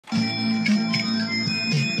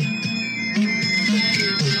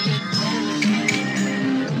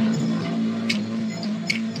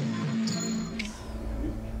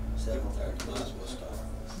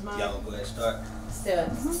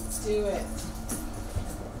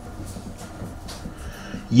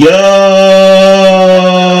Yo!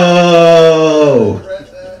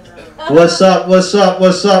 What's up, what's up,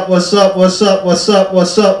 what's up, what's up, what's up, what's up,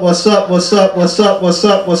 what's up, what's up, what's up, what's up, what's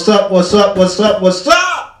up, what's up, what's up, what's up, what's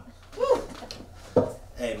up?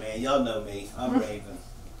 Hey man, y'all know me. I'm Raven.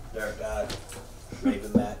 Dirt God.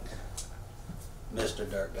 Raven Mack. Mr.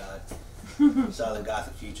 Dirt God. Solid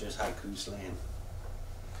Gothic Futurist Haiku Slam.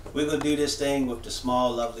 We're gonna do this thing with the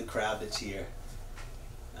small, lovely crowd that's here.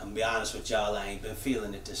 I'm gonna be honest with y'all, I ain't been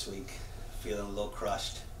feeling it this week. Feeling a little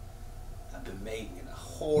crushed. I've been making a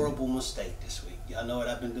horrible mistake this week. Y'all know what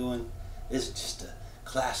I've been doing? This is just a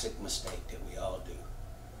classic mistake that we all do.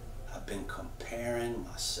 I've been comparing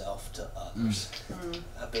myself to others.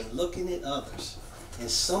 I've been looking at others. And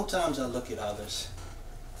sometimes I look at others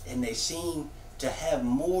and they seem to have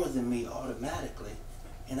more than me automatically,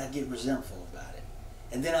 and I get resentful about it.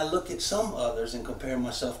 And then I look at some others and compare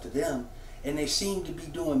myself to them, and they seem to be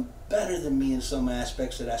doing better than me in some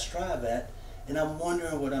aspects that I strive at, and I'm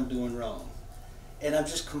wondering what I'm doing wrong. And I'm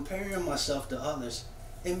just comparing myself to others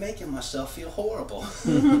and making myself feel horrible.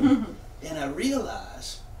 And I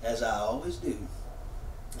realize, as I always do,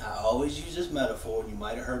 I always use this metaphor, and you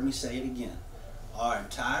might have heard me say it again. Our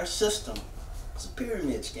entire system is a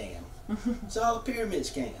pyramid scam. It's all a pyramid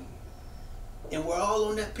scam. And we're all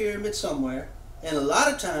on that pyramid somewhere. And a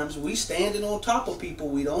lot of times we standing on top of people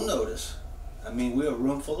we don't notice. I mean, we're a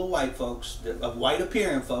room full of white folks, of white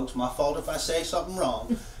appearing folks. My fault if I say something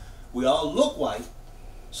wrong. We all look white.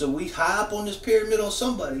 So we high up on this pyramid on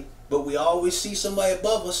somebody, but we always see somebody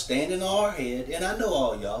above us standing on our head. And I know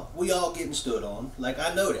all y'all. We all getting stood on. Like,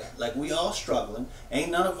 I know that. Like, we all struggling.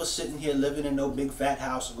 Ain't none of us sitting here living in no big fat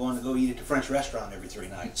house or going to go eat at the French restaurant every 3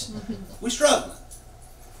 nights. We struggling.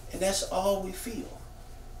 And that's all we feel.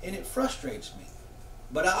 And it frustrates me.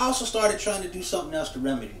 But I also started trying to do something else to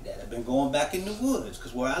remedy that. I've been going back in the woods,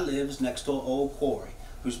 because where I live is next to an old quarry,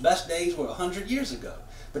 whose best days were 100 years ago.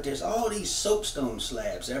 But there's all these soapstone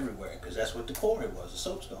slabs everywhere, because that's what the quarry was, a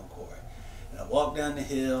soapstone quarry. And I walked down the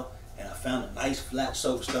hill, and I found a nice flat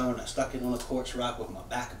soapstone. I stuck it on a quartz rock with my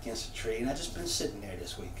back against a tree, and I just been sitting there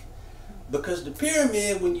this week. Because the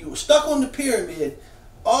pyramid, when you were stuck on the pyramid,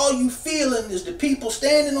 all you feeling is the people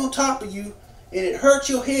standing on top of you, and it hurts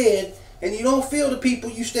your head, and you don't feel the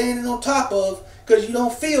people you standing on top of because you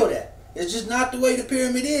don't feel that. It's just not the way the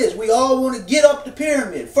pyramid is. We all want to get up the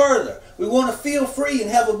pyramid further. We want to feel free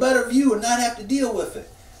and have a better view and not have to deal with it.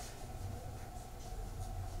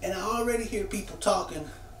 And I already hear people talking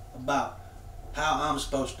about how I'm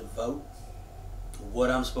supposed to vote,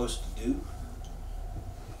 what I'm supposed to do.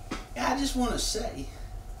 And I just want to say,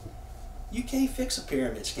 you can't fix a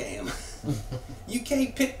pyramid scam. You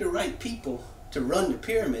can't pick the right people to run the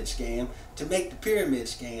pyramid scam, to make the pyramid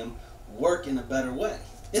scam work in a better way.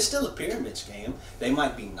 It's still a pyramid scam. They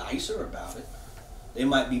might be nicer about it. They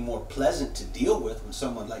might be more pleasant to deal with when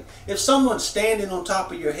someone, like, if someone's standing on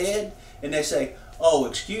top of your head and they say, oh,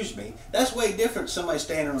 excuse me, that's way different than somebody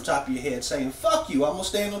standing on top of your head saying, fuck you, I'm going to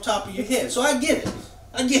stand on top of your head. So I get it.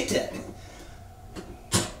 I get that.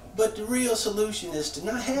 But the real solution is to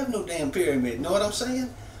not have no damn pyramid. You know what I'm saying?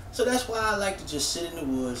 So that's why I like to just sit in the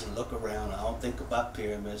woods and look around. I don't think about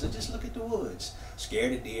pyramids. I just look at the woods.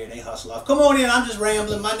 Scared of deer, they hustle off. Come on in, I'm just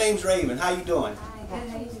rambling. My name's Raven. How you doing? Hi, good.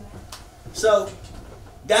 How you doing? So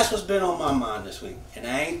that's what's been on my mind this week. And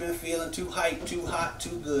I ain't been feeling too hyped, too hot,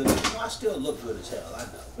 too good. You know, I still look good as hell, I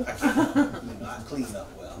know. I clean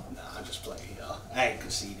up well. Nah, I'm just playing, y'all. I ain't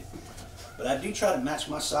conceited. But I do try to match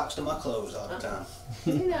my socks to my clothes all the time.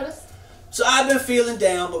 You notice? So I've been feeling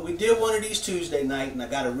down, but we did one of these Tuesday night, and I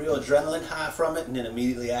got a real adrenaline high from it, and then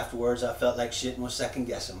immediately afterwards I felt like shit and was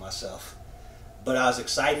second-guessing myself. But I was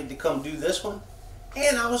excited to come do this one,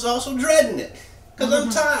 and I was also dreading it, because I'm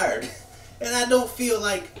tired, and I don't feel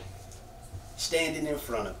like standing in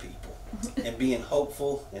front of people and being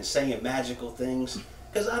hopeful and saying magical things,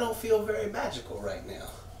 because I don't feel very magical right now.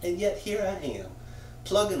 And yet here I am,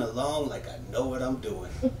 plugging along like I know what I'm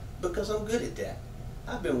doing, because I'm good at that.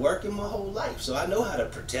 I've been working my whole life, so I know how to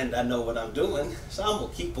pretend I know what I'm doing, so I'm going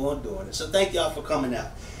to keep on doing it. So thank y'all for coming out.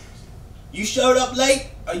 You showed up late?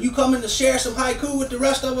 Are you coming to share some haiku with the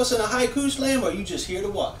rest of us in a haiku slam, or are you just here to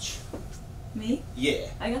watch? Me? Yeah.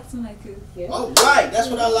 I got some haiku here. All right, that's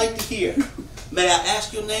what I like to hear. May I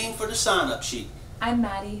ask your name for the sign-up sheet? I'm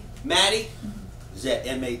Maddie. Maddie? Is that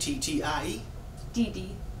M-A-T-T-I-E?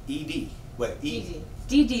 D-D. E-D. Wait, E. D-D.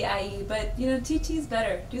 D-D-I-E, but you know, TT's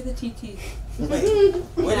better. Do the TT. Wait,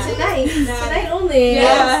 what is it? Tonight. Tonight only.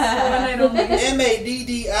 Yeah, one night only.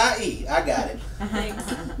 M-A-D-D-I-E. I got it.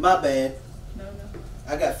 Thanks. My bad. No.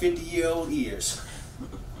 I got 50-year-old ears.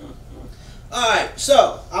 Alright,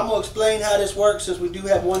 so I'm going to explain how this works since we do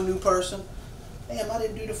have one new person. Damn, I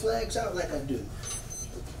didn't do the flags out like I do.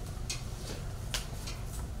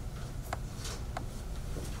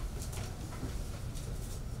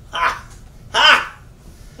 Ha! Ha!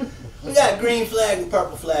 We got green flag and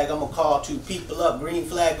purple flag. I'm gonna call two people up. Green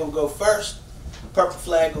flag gonna go first. Purple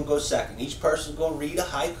flag gonna go second. Each person's gonna read a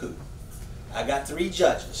haiku. I got 3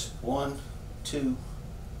 judges. 1, 2.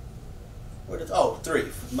 Three.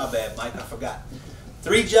 My bad, Mike. I forgot.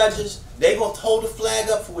 3 judges. They gonna hold the flag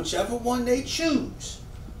up for whichever one they choose.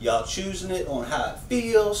 Y'all choosing it on how it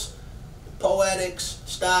feels, poetics,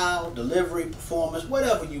 style, delivery, performance,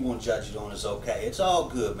 whatever you want to judge it on is okay. It's all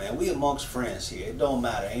good, man. We amongst friends here. It don't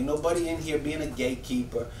matter. Ain't nobody in here being a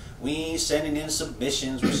gatekeeper. We ain't sending in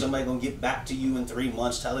submissions where somebody gonna get back to you in 3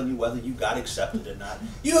 months telling you whether you got accepted or not.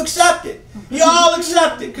 You accepted. You all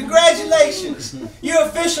accepted. Congratulations. You're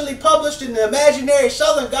officially published in the imaginary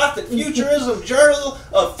Southern Gothic Futurism Journal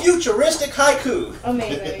of Futuristic Haiku.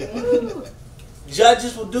 Amazing.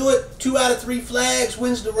 Judges will do it. 2 out of 3 flags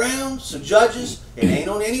wins the round. So judges, it ain't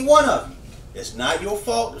on any one of you. It's not your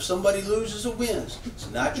fault if somebody loses or wins.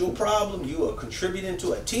 It's not your problem. You are contributing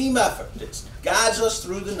to a team effort that guides us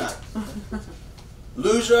through the night.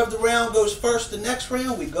 Loser of the round goes first the next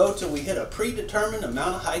round. We go till we hit a predetermined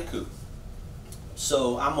amount of haiku.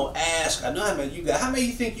 So I'm going to ask, I know how many you got. How many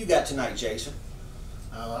you think you got tonight, Jason?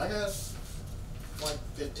 I got like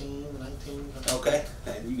 15, 19. Okay,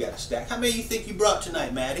 and you got a stack. How many you think you brought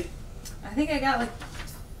tonight, Maddie? I think I got like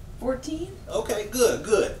 14. Okay, good,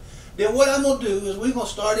 good. Then what I'm going to do is we're going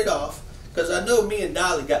to start it off, because I know me and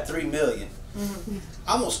Dolly got 3 million. Mm-hmm.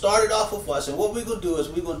 I'm going to start it off with us, and what we're going to do is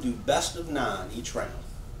we're going to do best of 9 each round,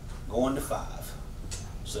 going to 5.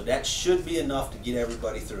 So that should be enough to get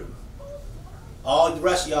everybody through. All the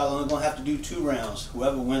rest of y'all are only going to have to do 2 rounds.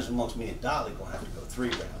 Whoever wins amongst me and Dolly going to have to go 3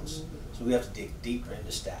 rounds. So we have to dig deeper in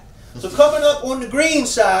the stack. So coming up on the green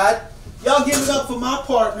side, y'all give it up for my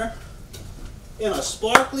partner in a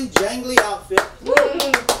sparkly, jangly outfit.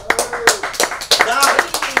 Dolly.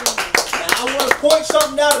 Now I want to point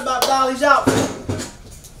something out about Dolly's outfit.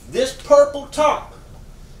 This purple top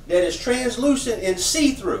that is translucent and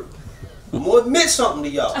see-through. I'm going to admit something to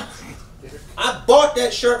y'all. I bought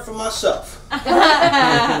that shirt for myself.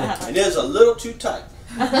 And it's a little too tight.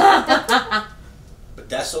 But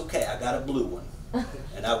that's okay. I got a blue one.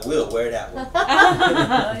 And I will wear that one.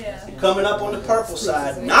 Oh, yeah. Coming up on the purple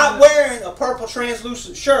side, not wearing a purple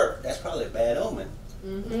translucent shirt. That's probably a bad omen.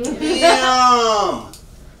 Damn!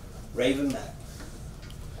 Raven Mack.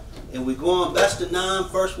 And we go on best of 9,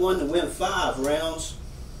 first one to win 5 rounds.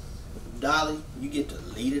 Dolly, you get to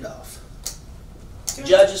lead it off.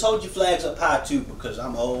 Judges, hold your flags up high too, because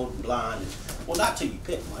I'm old and blind. Well, not till you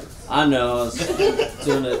pick, Mike. I know, I was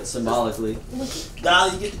doing it symbolically.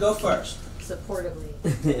 Dolly, you get to go first. Supportively.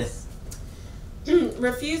 Yes.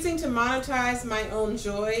 Refusing to monetize my own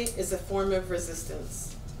joy is a form of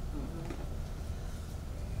resistance.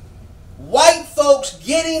 White folks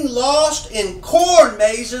getting lost in corn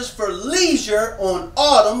mazes for leisure on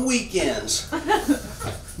autumn weekends.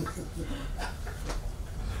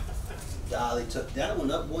 Dolly took that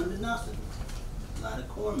one up 1-0. A lot of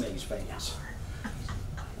corn maze fans.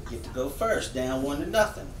 Get to go first, down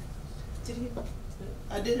 1-0. Did he?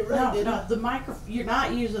 I did it right, didn't I? The microphone. You're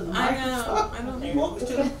not using the I microphone. know. I don't You know. want me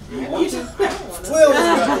to? You want to? I don't want to. Will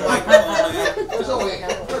got the microphone,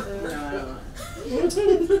 man.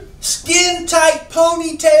 Skin-tight,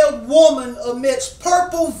 ponytailed woman amidst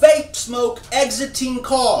purple vape smoke exiting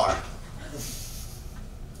car.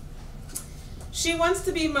 She wants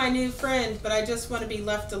to be my new friend, but I just want to be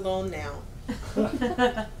left alone now.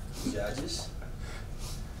 Judges,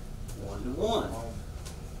 1-1.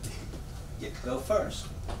 Get to go first.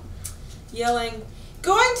 Yelling,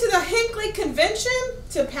 going to the Hinckley Convention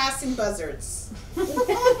to passing buzzards.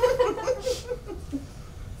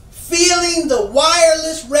 Feeling the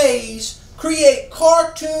wireless rays create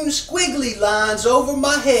cartoon squiggly lines over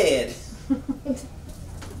my head.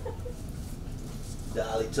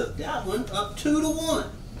 Dolly took that one up 2-1.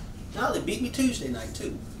 Dolly beat me Tuesday night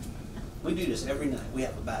too. We do this every night. We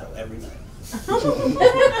have a battle every night.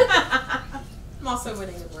 I'm also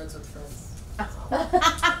winning the Words with Friends.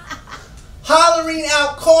 Hollering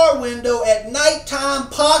out car window at nighttime,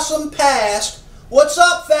 possum passed. What's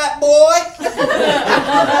up, fat boy?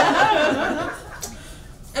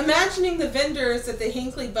 Imagining the vendors at the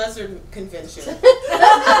Hinckley Buzzard Convention.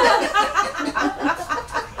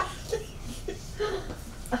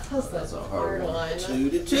 That's a hard one.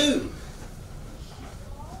 2-2.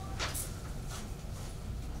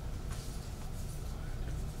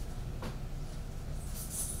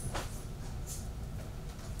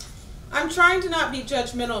 I'm trying to not be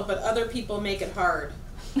judgmental, but other people make it hard.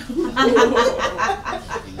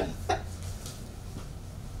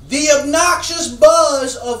 The obnoxious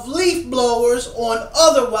buzz of leaf blowers on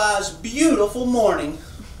otherwise beautiful morning.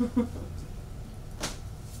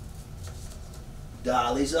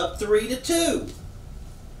 Dolly's up 3-2.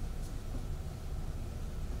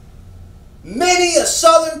 Many a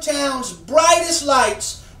southern town's brightest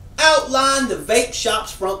lights outline the vape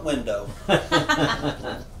shop's front window.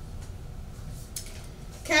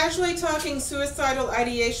 Casually talking suicidal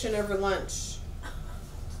ideation over lunch.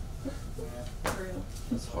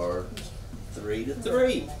 It's hard.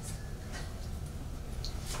 3-3.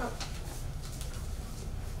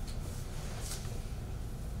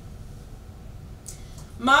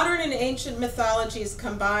 Modern and ancient mythologies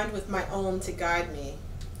combined with my own to guide me.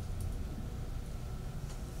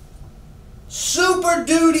 Super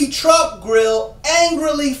duty truck grill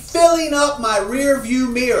angrily filling up my rear view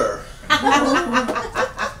mirror.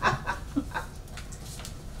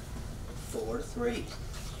 4-3. You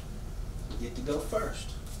get to go first.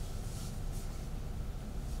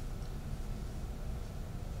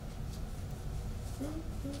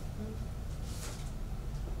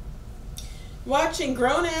 Watching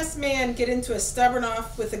grown-ass man get into a stubborn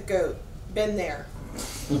off with a goat. Been there.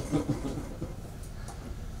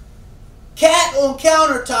 Cat on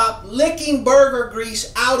countertop licking burger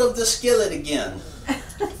grease out of the skillet again.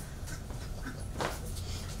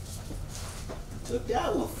 Took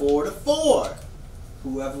that one 4-4.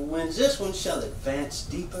 Whoever wins this one shall advance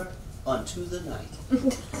deeper unto the night.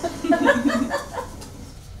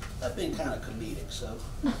 I've been kind of comedic, so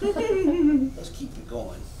let's keep it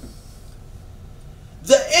going.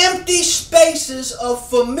 The empty spaces of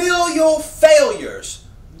familial failures,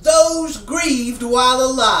 those grieved while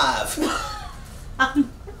alive.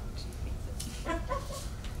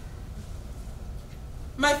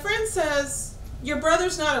 My friend says, your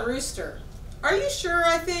brother's not a rooster. Are you sure,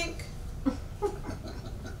 I think?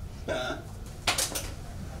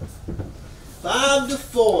 5-4.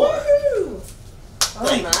 Woohoo!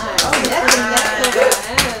 Thank you.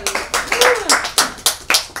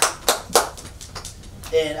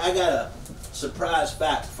 And I got a surprise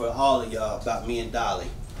fact for all of y'all about me and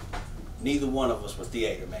Dolly. Neither one of us were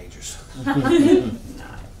theater majors.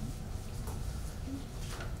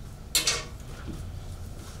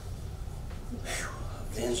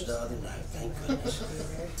 Avenged the other night, thank goodness.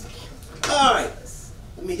 All right,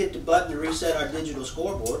 let me hit the button to reset our digital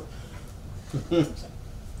scoreboard.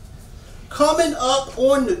 Coming up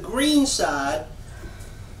on the green side,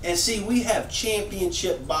 and see, we have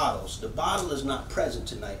championship bottles. The bottle is not present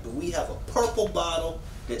tonight, but we have a purple bottle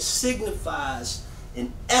that signifies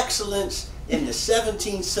an excellence in the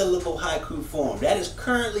 17-syllable haiku form. That is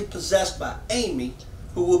currently possessed by Amy,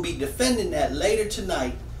 who will be defending that later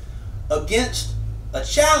tonight against a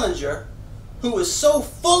challenger who is so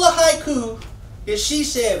full of haiku that she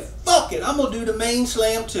said, fuck it, I'm going to do the main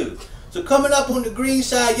slam too. So coming up on the green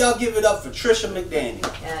side, y'all give it up for Trisha McDaniel.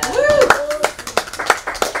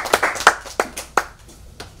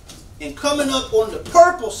 And coming up on the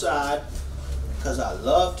purple side, because I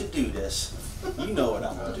love to do this, you know what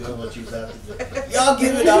I'm going to do. What you have to do. Y'all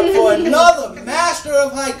give it up for another master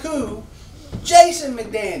of haiku, Jason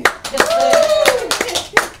McDaniel.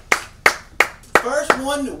 First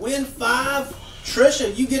one to win 5.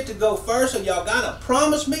 Trisha, you get to go first, and y'all got to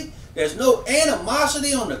promise me there's no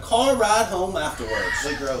animosity on the car ride home afterwards.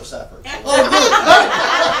 We drove separate. Oh,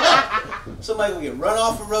 good. Somebody will get run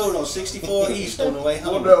off the road on 64 East on the way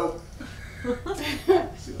home. Oh,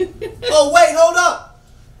 Oh, wait, hold up.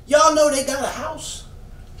 Y'all know they got a house.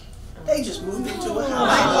 They just moved into a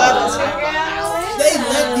house. They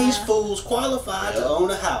let these fools qualify to own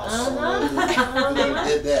a house. They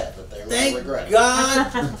did that, but they Thank regret it.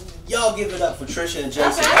 God. Y'all give it up for Trisha and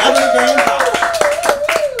Jason. Having a damn house.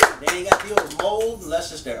 They ain't got to deal with mold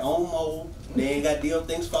unless it's their own mold. They ain't got to deal with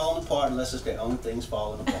things falling apart unless it's their own things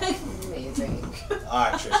falling apart. Amazing. All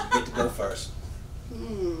right, Trisha, you get to go first.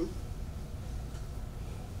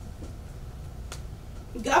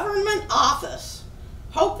 Government office.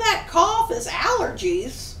 Hope that cough is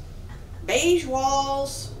allergies. Beige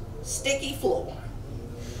walls, sticky floor.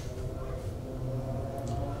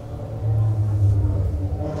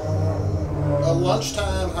 A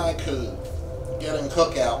lunchtime haiku. Getting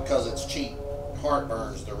cookout because it's cheap.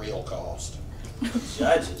 Heartburn's the real cost.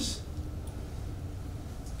 Judges.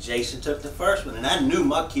 Jason took the first one, and I knew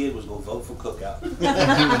my kid was going to vote for cookout.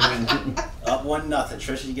 Up 1-0.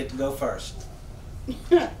 Trisha, you get to go first.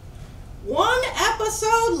 1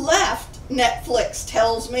 episode left, Netflix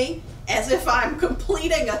tells me, as if I'm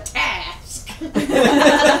completing a task.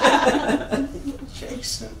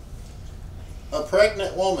 Jason. A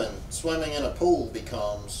pregnant woman swimming in a pool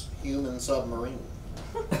becomes human submarine.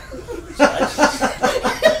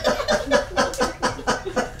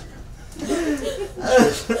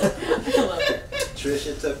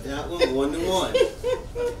 Trisha took that one 1-1.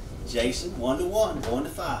 Jason 1-1, going to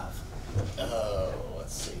 5.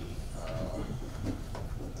 Let's see.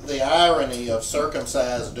 The irony of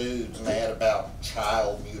circumcised dudes mad about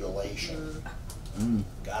child mutilation.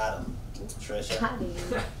 Got him. Trisha.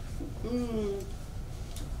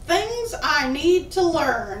 Things I need to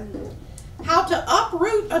learn. How to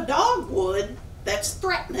uproot a dogwood that's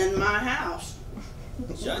threatening my house.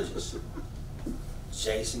 Judges.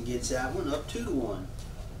 Jason gets that one up 2-1.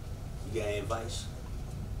 You got any advice?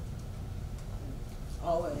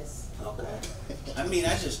 Always. Okay. I mean,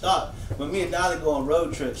 I just thought when me and Dolly go on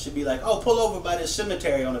road trips, she'd be like, "Oh, pull over by this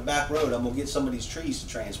cemetery on the back road. I'm gonna get some of these trees to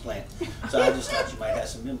transplant." So I just thought you might have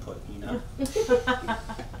some input, you know.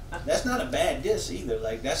 That's not a bad diss either.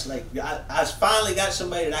 Like that's like I finally got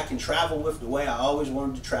somebody that I can travel with the way I always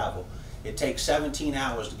wanted to travel. It takes 17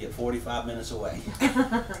 hours to get 45 minutes away. All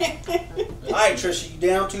right, Trisha, you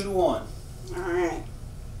down 2-1. All right.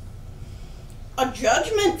 A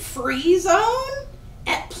judgment-free zone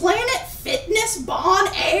at Planet Fitness Bon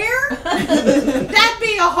Air? That'd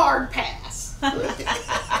be a hard pass.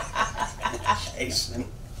 Jason.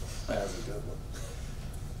 That was a good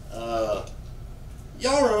one.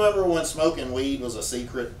 Y'all remember when smoking weed was a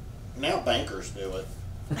secret? Now bankers do it.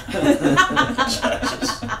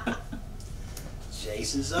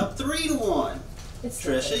 Jason's up 3-1.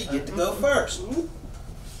 Trisha, you get to go first.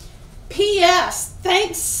 P.S.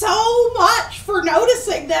 Thanks so much for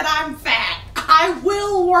noticing that I'm fat. I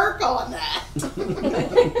will work on that.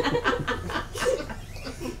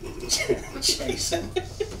 Jason.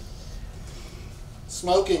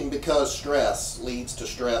 Smoking because stress leads to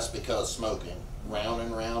stress because smoking. Round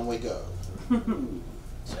and round we go.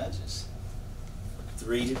 Judges.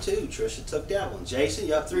 3-2. Trisha took that one. Jason,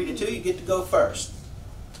 you up 3-2. You get to go first.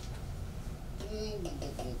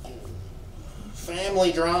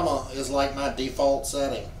 Family drama is like my default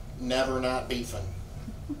setting. Never not beefing.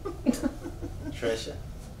 Trisha.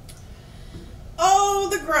 Oh,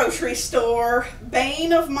 the grocery store.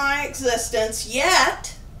 Bane of my existence.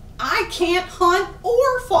 Yet, I can't hunt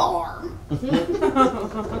or farm.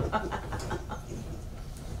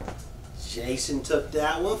 Jason took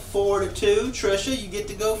that one 4-2. Trisha, you get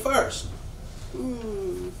to go first.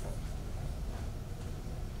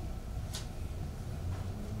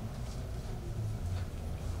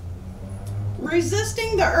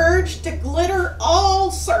 Resisting the urge to glitter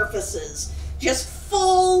all surfaces. Just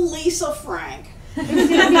full Lisa Frank.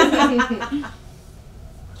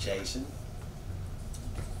 Jason.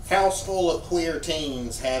 House full of queer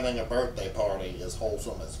teens having a birthday party is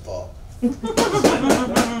wholesome as fuck.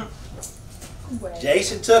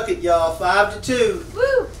 Jason took it, y'all. 5-2.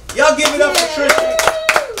 Woo! Y'all give it up for Trisha.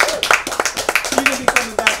 She's gonna be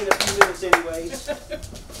coming back in a few minutes anyways.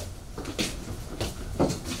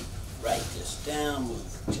 Write this down, move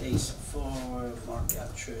Jason forward, mark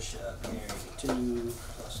out Trisha, carry 2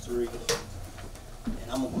 plus 3. And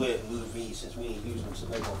I'm gonna go ahead and move these since we ain't using them so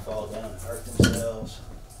they won't fall down and hurt themselves.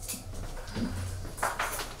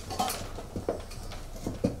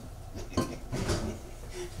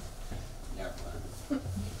 Never mind.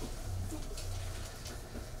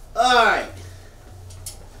 Alright.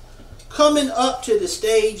 Coming up to the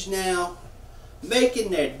stage now,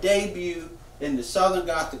 making their debut in the Southern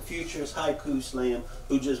Gothic Futurist Haiku Slam,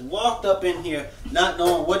 who just walked up in here not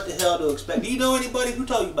knowing what the hell to expect. Do you know anybody who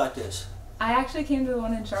told you about this? I actually came to the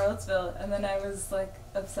one in Charlottesville, and then I was like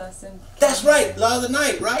obsessed and. That's right, the other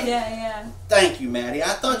night, right? Yeah. Thank you, Maddie. I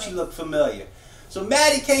thought you looked familiar. So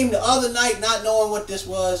Maddie came the other night not knowing what this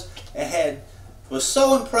was and was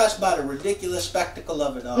so impressed by the ridiculous spectacle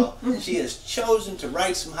of it all. She has chosen to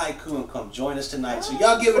write some haiku and come join us tonight. So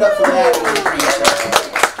y'all give it up for Maddie.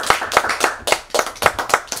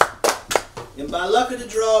 And by luck of the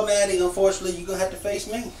draw, Maddie, unfortunately, you're going to have to face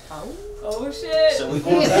me. Oh shit. So we're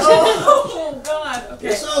going to Oh god. Okay.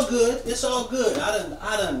 It's all good. It's all good. I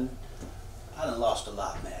done lost a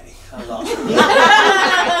lot, Maddie. I lost a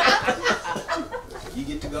lot. You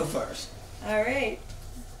get to go first. All right.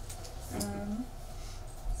 Let's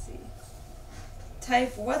see.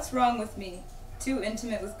 Type "What's wrong with me?" Too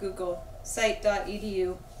intimate with Google.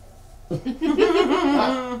 Site.edu.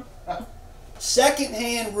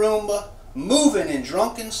 Secondhand Roomba moving in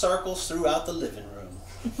drunken circles throughout the living room.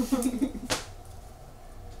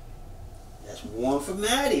 That's 1 for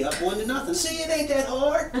Maddie. Up 1-0. See, it ain't that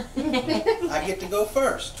hard. I get to go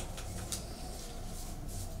first.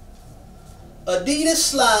 Adidas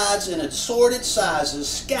slides in assorted sizes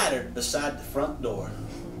scattered beside the front door.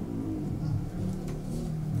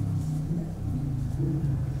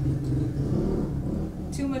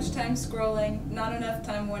 Too much time scrolling, not enough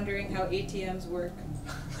time wondering how ATMs work.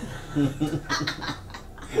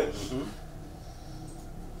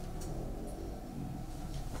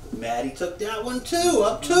 Maddie took that one too,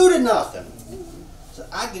 up 2-0. So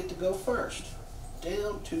I get to go first.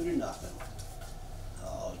 Down 2-0.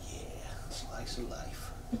 Oh yeah, slice of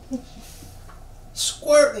life.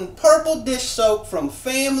 Squirting purple dish soap from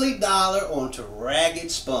Family Dollar onto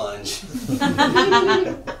ragged sponge.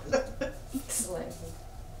 Excellent.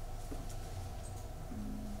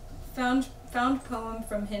 Found poem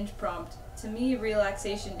from Hinge prompt. To me,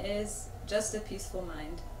 relaxation is just a peaceful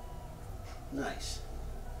mind. Nice.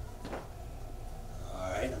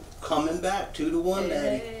 Alright, I'm coming back 2-1,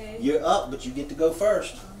 Maddie. Hey. You're up, but you get to go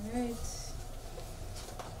first. Alright.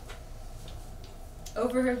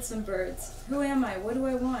 Overheard some birds. Who am I? What do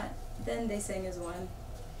I want? Then they sang as one.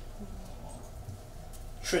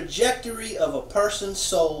 Trajectory of a person's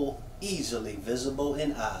soul easily visible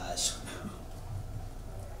in eyes.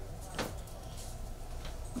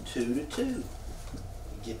 2-2. You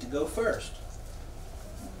get to go first.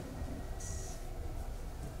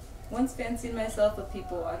 Once fancied myself a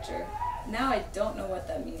people watcher. Now I don't know what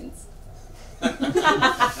that means.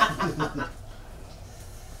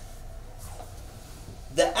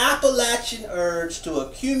 The Appalachian urge to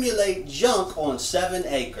accumulate junk on 7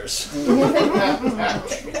 acres.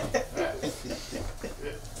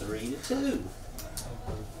 3-2.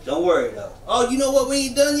 Don't worry though. Oh, you know what we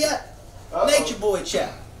ain't done yet? Nature Boy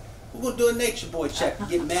check. We're going to do a Nature Boy check to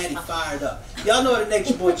get Maddie fired up. Y'all know what a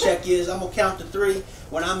Nature Boy check is. I'm going to count to 3.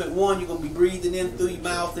 When I'm at 1, you're going to be breathing in through your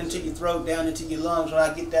mouth, into your throat, down into your lungs. When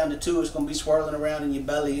I get down to 2, it's going to be swirling around in your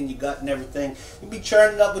belly and your gut and everything. You'll be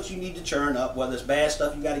churning up what you need to churn up, whether it's bad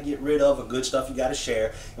stuff you got to get rid of or good stuff you got to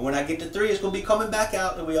share. And when I get to 3, it's going to be coming back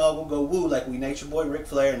out and we all going to go woo like we Nature Boy Ric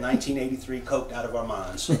Flair in 1983 coked out of our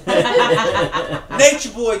minds.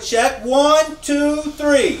 Nature Boy check. 1, 2,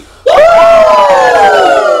 3.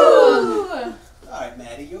 Alright,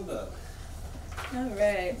 Maddie, you'll go.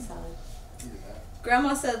 Alright.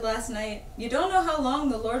 Grandma said last night, you don't know how long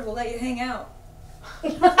the Lord will let you hang out. For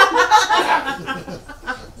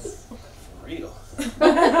real.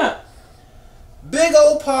 Big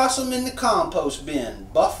old possum in the compost bin,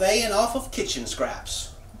 buffeting off of kitchen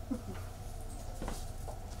scraps. I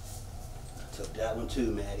took that one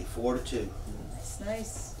too, Maddie. 4-2.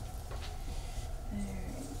 Nice.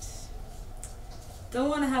 Alright. Don't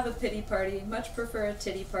want to have a pity party. Much prefer a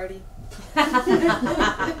titty party.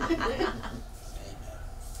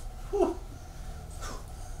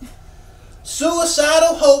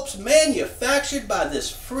 Suicidal hopes manufactured by this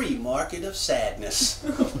free market of sadness.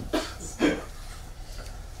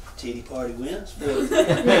 Titty party wins.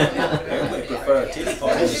 Everybody prefer a titty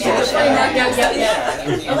party. Yeah.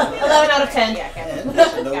 11 out of 10. Yeah,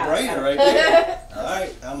 that's a no-brainer right there.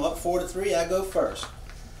 Alright, I'm up 4-3. I go first.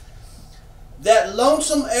 That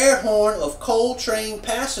lonesome air horn of coal train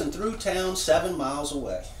passing through town 7 miles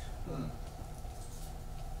away.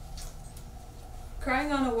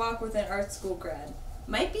 Crying on a walk with an art school grad.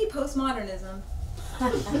 Might be postmodernism.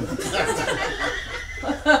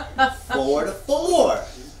 4-4.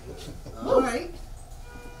 Alright.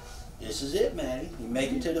 This is it, Maddie. You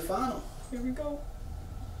make it to the final. Here we go.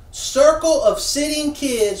 Circle of sitting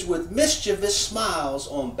kids with mischievous smiles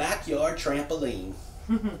on backyard trampoline.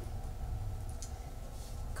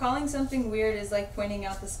 Calling something weird is like pointing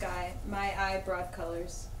out the sky. My eye, broad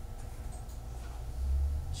colors.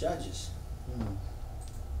 Judges.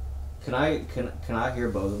 Can I hear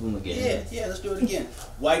both of them again? Yeah, let's do it again.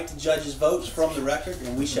 Wipe the judges' votes from the record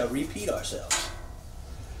and we shall repeat ourselves.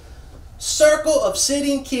 Circle of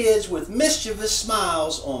sitting kids with mischievous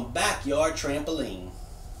smiles on backyard trampoline.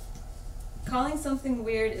 Calling something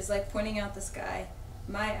weird is like pointing out the sky.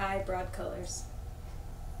 My eye, broad colors.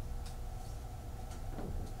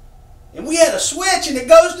 And we had a switch and it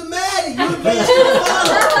goes to Maddie. You advance to the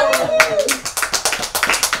final.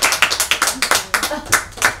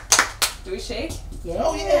 Do we shake? Yeah.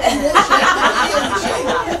 Oh yeah.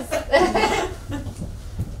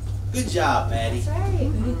 Good job, Maddie. That's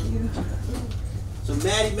right. Thank you. So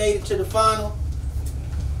Maddie made it to the final.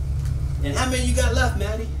 And how many you got left,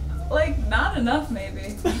 Maddie? Like, not enough,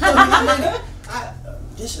 maybe.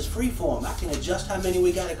 This is freeform. I can adjust how many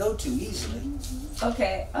we got to go to easily.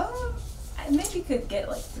 Okay. I maybe could get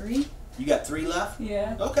like 3. You got 3 left?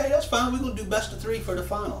 Yeah. Okay, that's fine. We're going to do best of 3 for the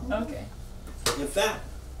final. Okay. In fact,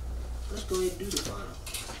 let's go ahead and do the final.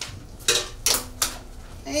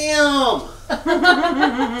 Damn!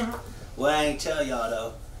 Well, I ain't tell y'all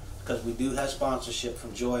though, because we do have sponsorship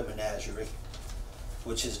from Joy Menagerie,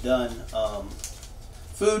 which has done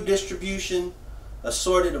food distribution,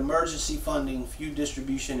 assorted emergency funding, food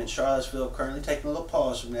distribution in Charlottesville. Currently taking a little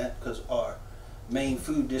pause from that because our main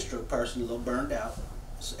food district person is a little burned out,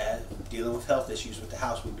 dealing with health issues with the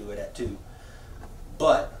house we do it at too.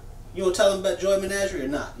 But you want to tell them about Joy Menagerie or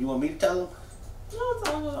not? You want me to tell them? No, I'll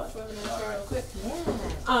tell them about Joy Menagerie real quick.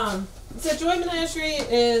 Yeah. So Joy Menagerie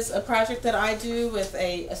is a project that I do with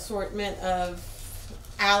a assortment of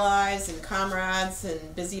allies and comrades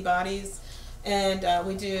and busybodies, and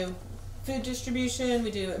we do food distribution,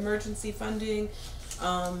 we do emergency funding,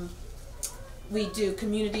 we do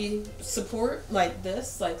community support like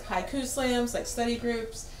this, like haiku slams, like study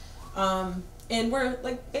groups, and we're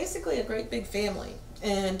like basically a great big family.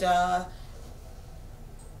 And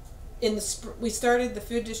we started the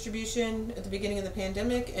food distribution at the beginning of the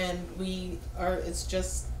pandemic, and it's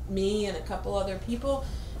just me and a couple other people,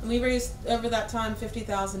 and we raised over that time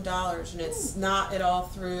 $50,000, and it's not at all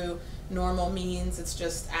through normal means. It's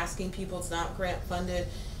just asking people. It's not grant funded.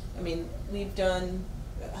 I mean, we've done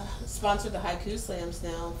sponsored the haiku slams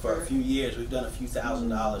now for a few years. We've done a few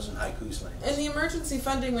 $1,000s in haiku slams. And the emergency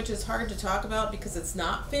funding, which is hard to talk about because it's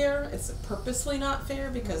not fair. It's purposely not fair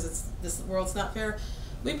because this world's not fair.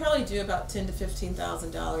 We probably do about $10,000 to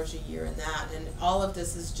 $15,000 a year in that, and all of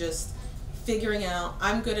this is just figuring out.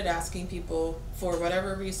 I'm good at asking people for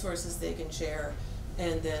whatever resources they can share,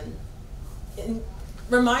 and then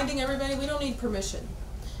reminding everybody we don't need permission.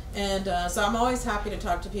 And so I'm always happy to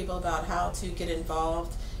talk to people about how to get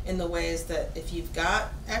involved in the ways that if you've got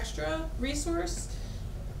extra resource,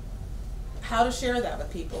 how to share that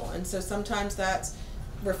with people. And so sometimes that's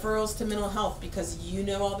referrals to mental health because you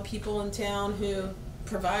know all the people in town who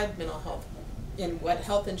provide mental health and what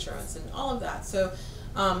health insurance and all of that. So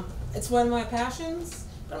it's one of my passions,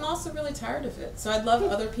 but I'm also really tired of it. So I'd love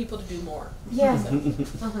other people to do more. Yeah.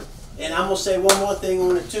 And I'm going to say one more thing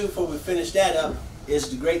on it too before we finish that up. Is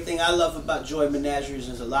the great thing I love about Joy Menagerie is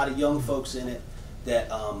there's a lot of young folks in it that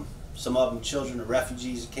some of them children of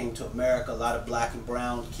refugees that came to America, a lot of black and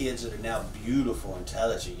brown kids that are now beautiful,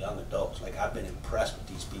 intelligent young adults. Like, I've been impressed with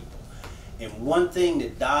these people. And one thing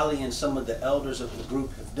that Dolly and some of the elders of the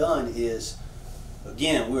group have done is,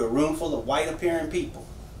 again, we're a room full of white appearing people.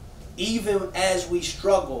 Even as we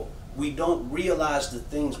struggle, we don't realize the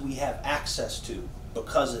things we have access to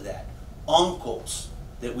because of that. Uncles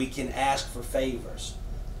that we can ask for favors,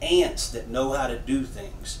 aunts that know how to do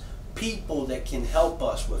things, people that can help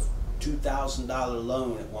us with $2,000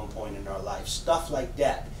 loan at one point in our life, stuff like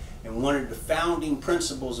that. And one of the founding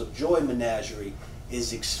principles of Joy Menagerie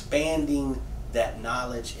is expanding that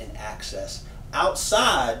knowledge and access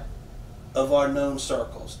outside of our known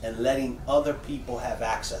circles and letting other people have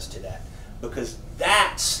access to that, because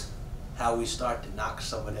that's how we start to knock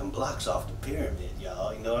some of them blocks off the pyramid,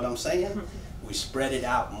 y'all. You know what I'm saying? We spread it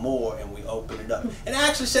out more and we open it up. And I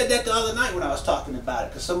actually said that the other night when I was talking about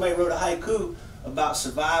it, because somebody wrote a haiku about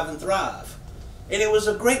survive and thrive. And it was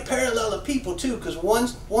a great parallel of people too, because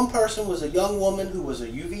one person was a young woman who was a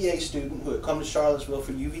UVA student who had come to Charlottesville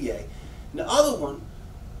for UVA. And the other one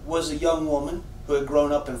was a young woman who had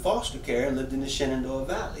grown up in foster care and lived in the Shenandoah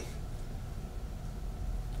Valley.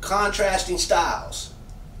 Contrasting styles,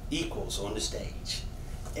 equals on the stage.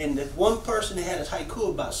 And the one person had a haiku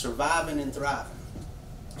about surviving and thriving.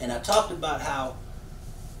 And I talked about how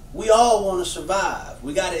we all want to survive.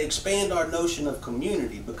 We got to expand our notion of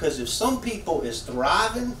community, because if some people is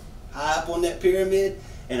thriving high up on that pyramid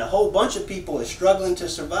and a whole bunch of people is struggling to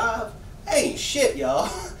survive, that ain't shit, y'all.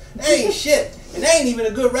 That ain't shit. And that ain't even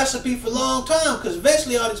a good recipe for a long time, because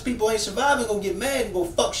eventually all these people ain't surviving, going to get mad and going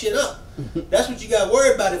to fuck shit up. That's what you got to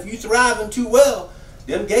worry about. If you thriving too well,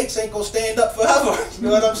 them gates ain't gonna stand up forever. You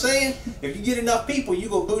know what I'm saying? If you get enough people, you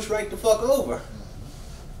gonna boost right the fuck over.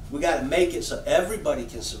 We gotta make it so everybody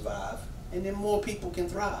can survive, and then more people can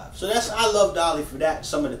thrive. So I love Dolly for that.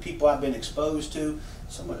 Some of the people I've been exposed to,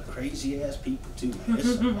 some of the crazy ass people too, man.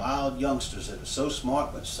 It's some wild youngsters that are so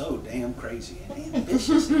smart but so damn crazy and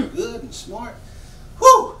ambitious and good and smart.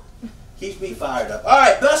 Whew! Keeps me fired up. All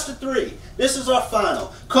right, best of three. This is our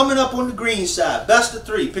final. Coming up on the green side, best of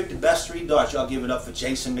three. Pick the best three darts. Y'all give it up for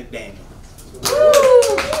Jason McDaniel.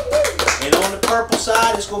 Woo! And on the purple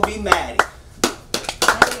side, it's going to be Maddie.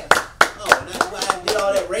 Oh, and that's why I did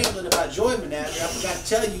all that rambling about Joy Menagerie. I forgot to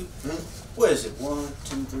tell you, what is it? 1,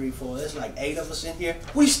 2, 3, 4. There's like 8 of us in here.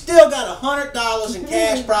 We still got $100 in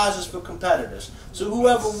cash prizes for competitors. So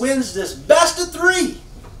whoever wins this best of three,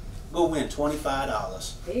 go win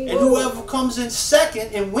 $25. And whoever comes in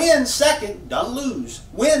second and wins second, don't lose,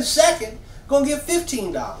 wins second, gonna get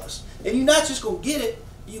 $15. And you're not just gonna get it,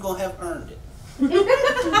 you're going to have earned it.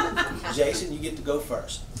 Jason, you get to go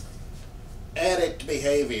first. Addict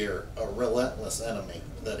behavior, a relentless enemy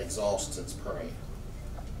that exhausts its prey.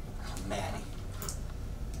 Maddie.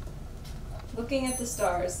 Looking at the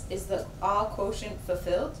stars, is the awe quotient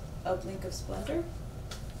fulfilled? A blink of splendor?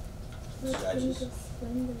 Judges.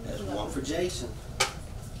 That's one for Jason.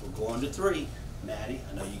 We're going to 3. Maddie,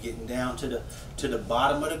 I know you're getting down to the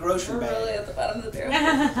bottom of the grocery We're bag. really at the bottom of the barrel.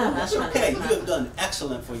 That's okay. You have done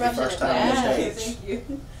excellent for your first time on stage. Thank you.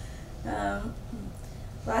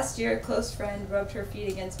 Last year, a close friend rubbed her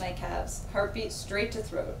feet against my calves. Heartbeat straight to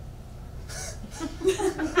throat.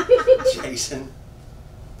 Jason.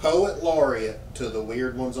 Poet laureate to the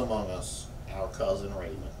weird ones among us, our cousin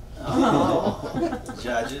Raven. Oh.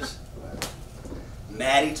 Judges.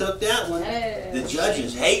 Maddie took that one. Hey. The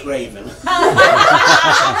judges hate Raven.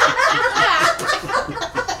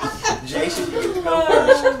 Jason, you get to go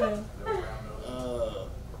first.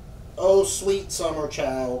 Oh, sweet summer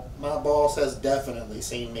child, my boss has definitely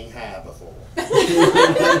seen me high before.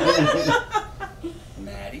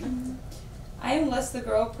 Maddie. I am less the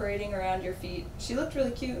girl parading around your feet. She looked really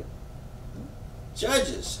cute.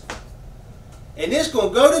 Judges. And this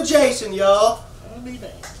gonna go to Jason, y'all. I'll be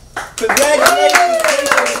back. Congratulations,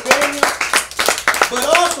 Jason and Daniel. But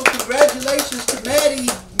also congratulations to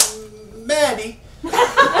Maddie.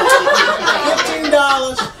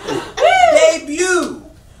 $15. Debut.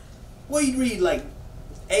 What you read, like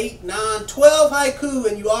 8, 9, 12 haiku,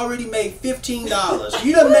 and you already made $15.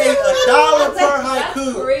 You done made $1 per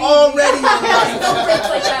haiku already in life. Don't break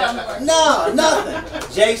like that on the board. No,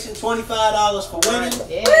 nothing. Jason, $25 for winning.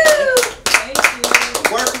 Yeah. Thank you.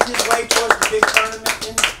 Working his way towards the big tournament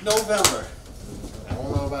in November. I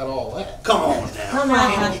don't know about all that. Come on now. Come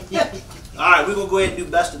on. All right, we're gonna go ahead and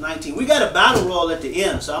do best of 19. We got a battle royal at the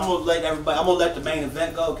end, so I'm gonna let the main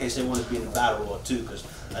event go in case they want to be in the battle royal too, because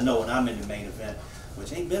I know when I'm in the main event,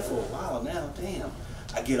 which ain't been for a while now, damn,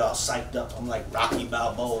 I get all psyched up. I'm like Rocky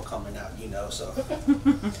Balboa coming out, you know, so.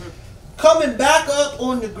 Coming back up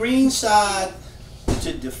on the green side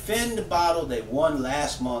to defend the bottle they won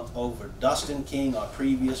last month over Dustin King, our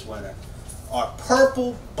previous winner, our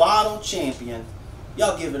purple bottle champion.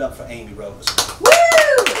 Y'all give it up for Amy Roberson. Woo!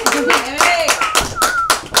 Hey.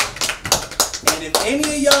 And if any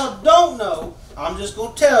of y'all don't know, I'm just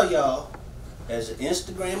going to tell y'all, there's an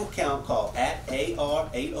Instagram account called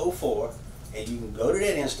 @AR804, and you can go to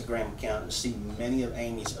that Instagram account and see many of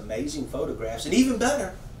Amy's amazing photographs. And even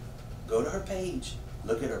better, go to her page,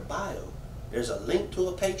 look at her bio. There's a link to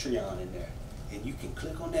a Patreon in there, and you can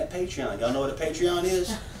click on that Patreon. Y'all know what a Patreon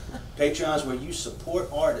is? Patreon is where you support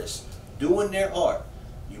artists doing their art.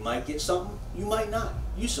 You might get something, you might not.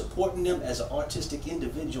 You supporting them as an artistic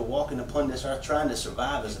individual walking upon this earth trying to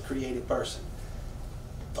survive as a creative person.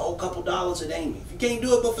 Throw a couple dollars at Amy. If you can't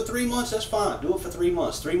do it but for 3 months, that's fine. Do it for 3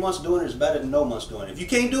 months. 3 months doing it is better than no months doing it. If you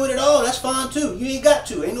can't do it at all, that's fine too. You ain't got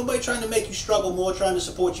to. Ain't nobody trying to make you struggle more trying to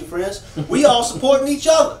support your friends. We all supporting each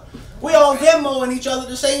other. We all Venmoing each other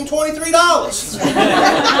the same $23.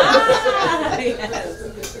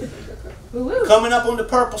 Coming up on the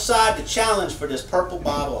purple side, the challenge for this purple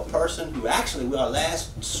bottle, a person who actually, with our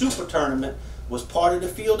last super tournament, was part of the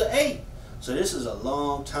field of 8. So this is a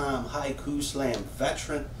long-time Haiku Slam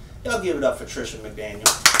veteran. Y'all give it up for Trisha McDaniel.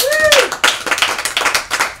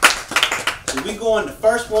 So we go on the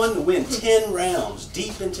first one to win 10 rounds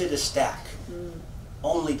deep into the stack.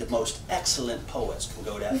 Only the most excellent poets can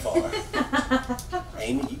go that far.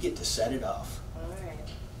 Amy, you get to set it off. Alright.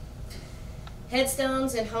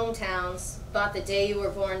 Headstones in hometowns, bought the day you were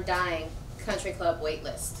born dying, country club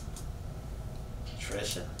waitlist.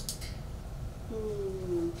 Trisha.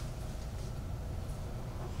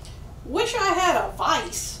 Wish I had a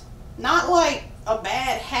vice. Not like a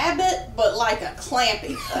bad habit, but like a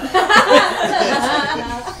clampy.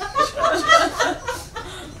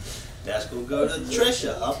 That's going to go to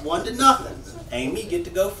Trisha, up 1-0. Amy, get to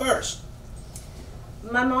go first.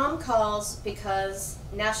 My mom calls because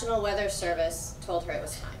National Weather Service told her it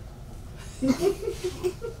was time.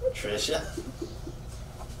 Trisha.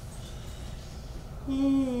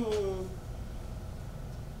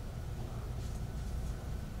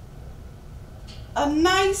 A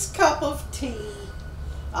nice cup of tea,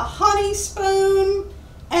 a honey spoon,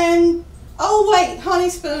 and oh wait, honey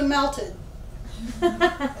spoon melted.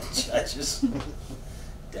 Judges.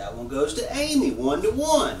 That one goes to Amy,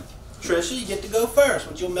 1-1. Trisha, you get to go first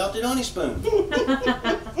with your melted honey spoon.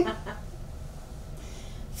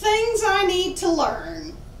 Things I need to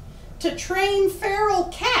learn. To train feral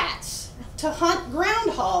cats to hunt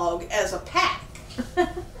groundhog as a pack.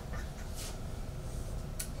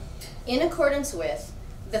 In accordance with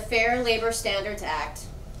the Fair Labor Standards Act,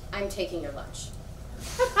 I'm taking your lunch.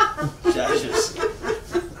 Judges.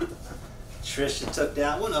 Trisha took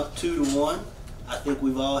that one up 2-1. I think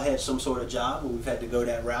we've all had some sort of job where we've had to go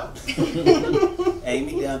that route.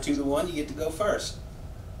 Amy, down 2-1. You get to go first.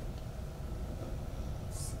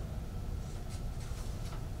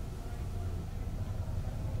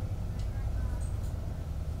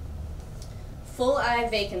 Full eye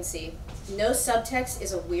vacancy. No subtext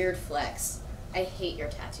is a weird flex. I hate your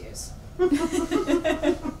tattoos.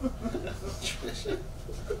 Trisha.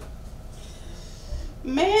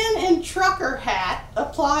 Man in trucker hat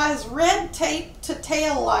applies red tape to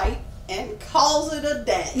tail light and calls it a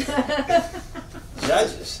day.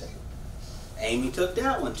 Judges. Amy took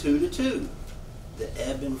that one 2-2. The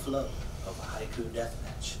ebb and flow of a haiku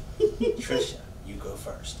deathmatch. Trisha, you go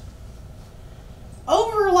first.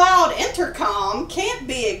 Over loud intercom can't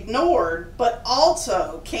be ignored, but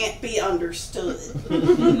also can't be understood.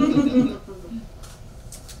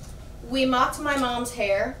 We mocked my mom's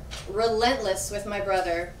hair, relentless with my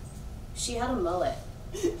brother. She had a mullet.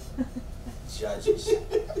 Judges.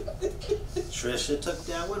 Trisha took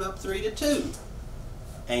that one up 3-2.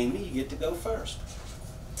 Amy, you get to go first.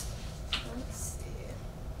 Let's see.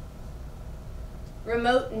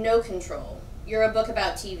 Remote no control. You're a book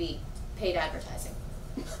about TV. Paid advertising.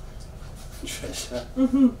 Trisha.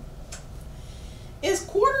 Is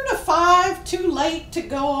 4:45 too late to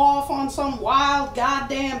go off on some wild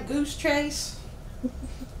goddamn goose chase?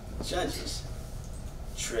 Judges.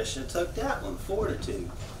 Trisha took that one 4-2.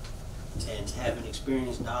 And having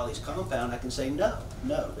experienced Dolly's compound, I can say no.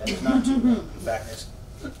 No, that is not too late. In fact, that's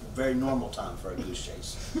a very normal time for a goose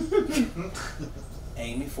chase.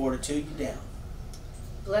 Amy, 4-2, you down.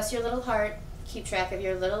 Bless your little heart. Keep track of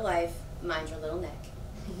your little life. Mind your little neck.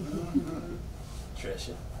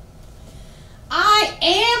 Trisha. I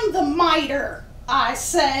am the miter, I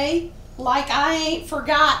say, like I ain't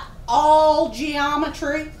forgot all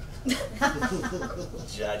geometry.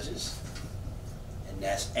 Judges. And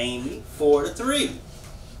that's Amy, 4-3.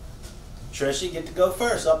 Trisha, you get to go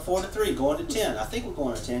first, up 4-3, going to 10. I think we're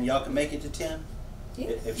going to 10. Y'all can make it to 10?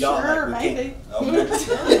 Yeah. If y'all Sure, like, we maybe. can.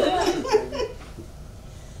 Okay.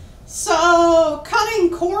 So,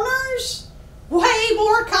 cutting corners? Way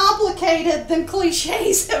more complicated than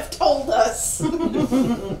cliches have told us.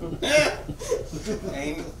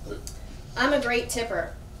 Amy. I'm a great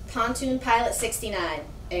tipper. Pontoon Pilot 69,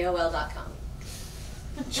 AOL.com.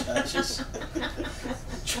 Judges.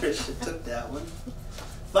 Trisha took that one.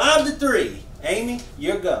 5-3. Amy,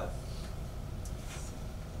 your go.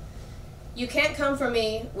 You can't come for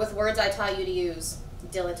me with words I taught you to use.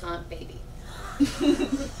 Dilettante baby.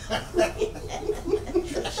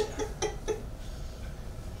 Trisha.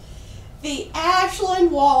 The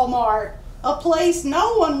Ashland Walmart, a place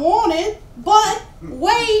no one wanted, but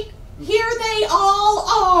wait, here they all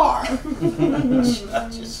are.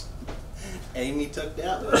 Judges. Amy took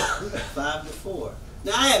that one. 5-4.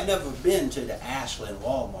 Now, I have never been to the Ashland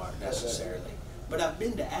Walmart necessarily, but I've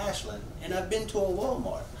been to Ashland and I've been to a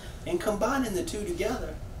Walmart. And combining the two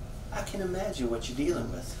together, I can imagine what you're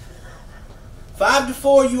dealing with.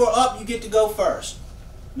 5-4, you are up. You get to go first.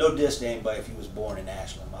 No diss to anybody if you was born in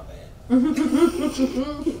Ashland. My bad.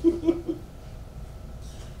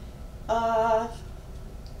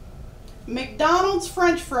 McDonald's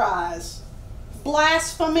French fries.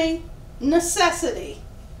 Blasphemy. Necessity.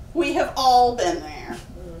 We have all been there.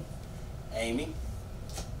 Amy.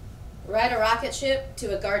 Ride a rocket ship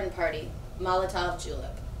to a garden party. Molotov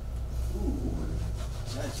julep. Ooh.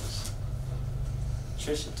 Judges.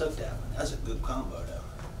 Trisha took that one. That's a good combo, though.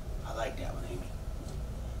 I like that one, Amy.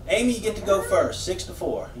 Amy, you get to go first.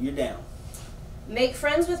 6-4. You're down. Make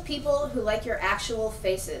friends with people who like your actual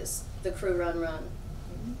faces. The crew run run.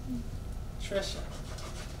 Trisha.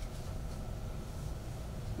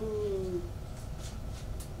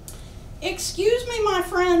 Excuse me, my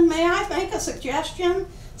friend, may I make a suggestion?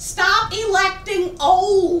 Stop electing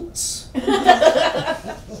olds.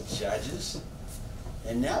 Judges.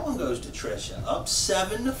 And that one goes to Trisha. Up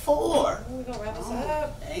 7-4. We're gonna wrap this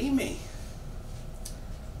up. Amy.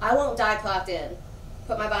 I won't die clocked in.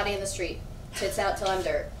 Put my body in the street. Tits out till I'm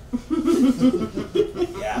dirt.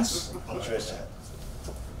 Yes. Trisha.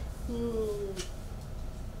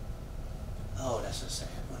 Oh, that's a sad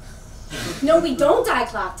one. No, we don't die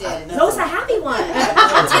clocked I in. know. Those are happy ones.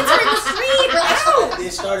 Tits are in the street. We're out.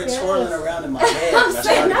 It started swirling around in my head. I'm and I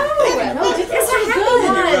saying started no. thinking No, about it. it's a happy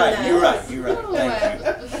one. You're right. You're right.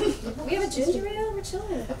 Thank you. We have a ginger ale. We're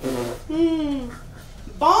chilling.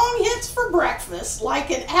 Bong hits for breakfast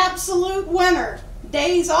like an absolute winner.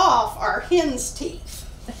 Days off are hen's teeth.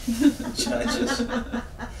 Judges.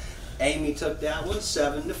 Amy took that one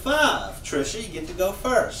 7-5. Trisha, you get to go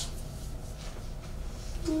first.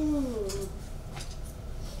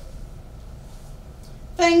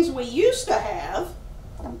 Things we used to have,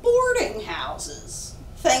 boarding houses.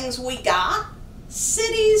 Things we got,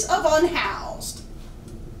 cities of unhoused.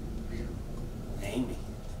 Amy.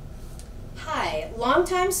 Hi, long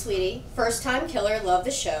time sweetie, first time killer, love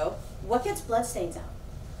the show. What gets bloodstains out?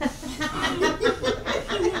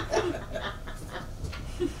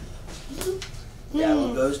 That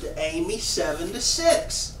one goes to Amy,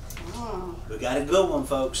 7-6. Oh. We got a good one,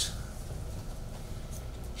 folks.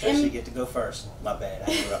 Trisha, you get to go first. My bad,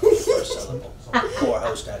 I interrupted the first syllable. Poor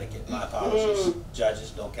host etiquette, my apologies.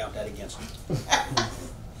 Judges, don't count that against me.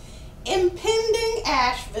 Impending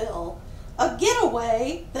Asheville, a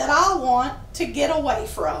getaway that I want to get away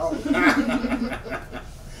from.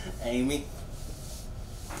 Amy.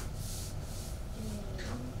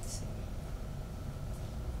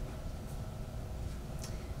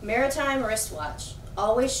 Maritime wristwatch,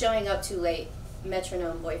 always showing up too late,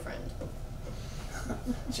 metronome boyfriend.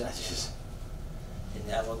 Judges. And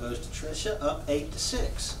that one goes to Trisha, up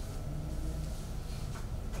 8-6.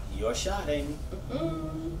 Your shot, Amy.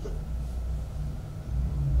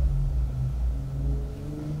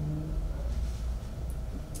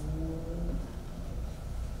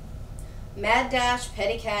 Mad dash,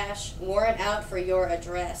 petty cash, warrant out for your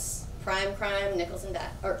address. Prime crime, nickels and dime,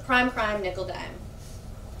 or prime crime, nickel dime.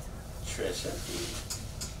 Trisha.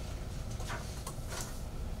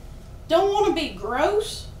 Don't want to be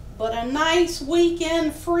gross, but a nice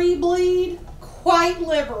weekend free bleed, quite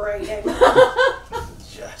liberating.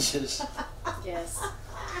 Judges. Yes.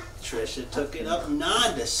 Trisha took it up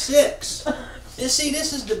 9-6. And see,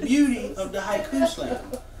 this is the beauty of the Haiku Slam.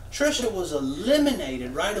 Trisha was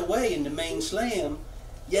eliminated right away in the main slam,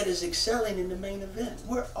 yet is excelling in the main event.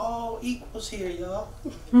 We're all equals here, y'all.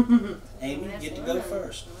 Amy, you get to go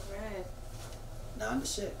first. All right.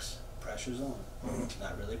 9-6. Pressure's on.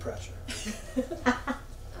 Not really pressure.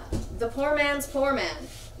 The poor man's poor man.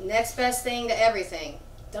 Next best thing to everything.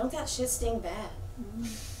 Don't that shit sting bad?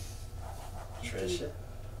 Trisha.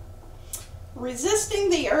 Resisting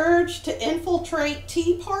the urge to infiltrate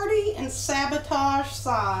Tea Party and sabotage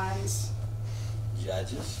signs.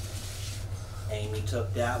 Judges. Amy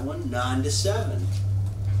took that one 9-7.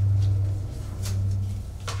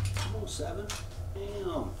 Come on, 7.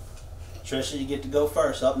 Damn. Trisha, you get to go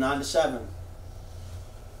first. Up 9-7.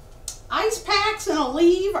 Ice packs and a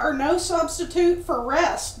leave are no substitute for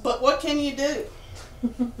rest, but what can you do?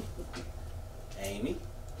 Amy.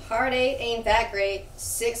 Hard 8 ain't that great.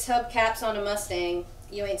 6 hubcaps on a Mustang.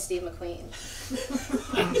 You ain't Steve McQueen.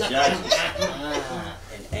 Judges.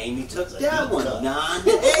 And Amy took that one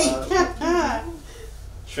 9-8.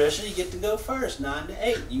 Trisha, you get to go first.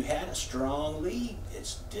 9-8. You had a strong lead.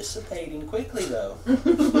 It's dissipating quickly, though.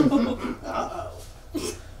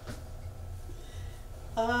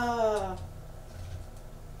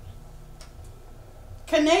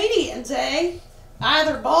 Canadians, eh?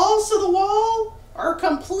 Either balls to the wall or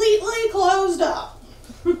completely closed up.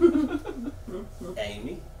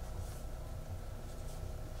 Amy.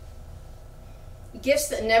 Gifts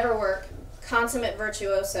that never work. Consummate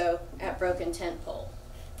virtuoso at broken tent pole.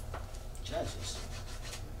 Judges.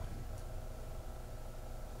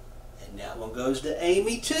 And that one goes to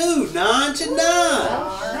Amy too. 9-9.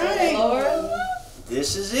 Alright. Lord.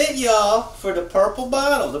 This is it, y'all, for the purple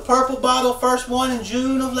bottle. The purple bottle first won in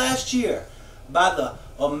June of last year by the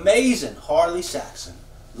amazing Harley Saxon.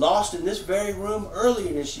 Lost in this very room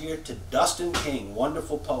earlier this year to Dustin King,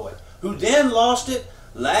 wonderful poet, who then lost it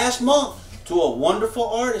last month to a wonderful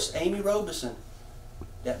artist, Amy Robeson.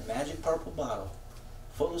 That magic purple bottle,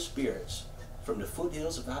 full of spirits from the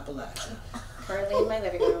foothills of Appalachia. Currently in my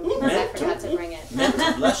living room. I forgot to bring it. Meant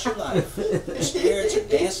to bless your life. The spirits are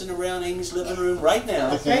dancing around Amy's living room right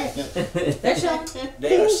now. They're showing.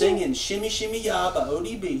 They are singing Shimmy Shimmy Ya by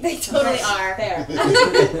ODB. They totally are. There.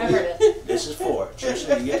 I've heard it. This is for it.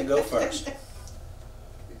 Trisha, you get to go first.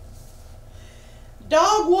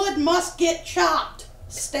 Dogwood must get chopped.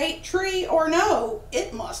 State tree or no,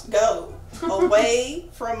 it must go away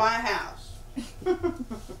from my house.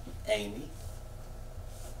 Amy.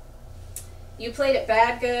 You played it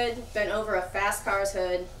bad good, bent over a fast car's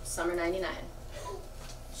hood, summer 99.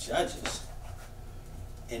 Judges.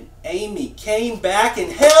 And Amy came back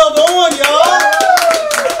and held on, y'all.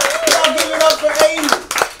 Y'all give it up for Amy.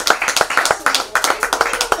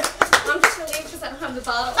 I'm just relieved because I don't have the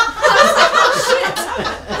bottle.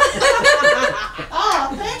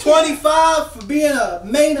 Oh, thank you. 25 for being a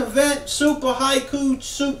main event super haiku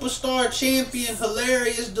superstar champion,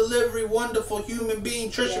 hilarious delivery, wonderful human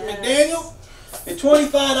being, Trisha McDaniel. And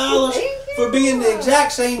 $25 for being the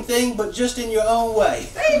exact same thing, but just in your own way.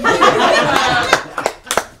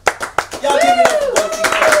 Y'all give it up for both these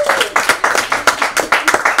folks.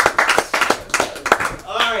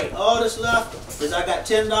 Alright, all that's left is I got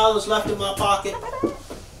 $10 left in my pocket.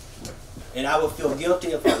 And I would feel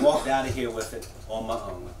guilty if I walked out of here with it on my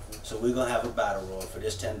own. So we're going to have a battle royal for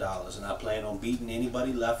this $10. And I plan on beating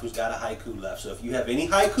anybody left who's got a haiku left. So if you have any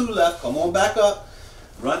haiku left, come on back up.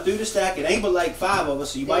 Run through the stack. It ain't but like 5 of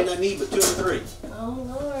us, so you might not need but 2 or 3. Oh,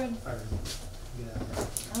 Lord. I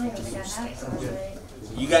don't even think I have some already.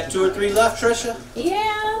 You got 2 or 3 left, Trisha?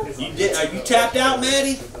 Yeah. You did. Are you tapped out,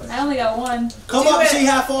 Maddie? I only got 1. Come up and see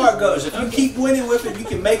how far it goes. If you keep winning with it, you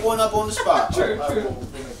can make one up on the spot. True.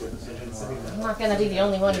 I'm not going to be the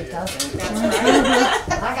only one who doesn't. That's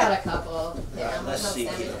right. I got a couple. Yeah, I'm Let's see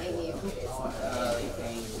going here. to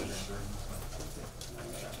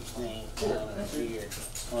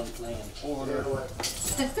Unplanned order.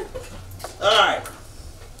 Alright.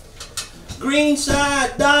 Green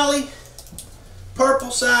side, Dolly.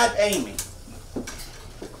 Purple side, Amy.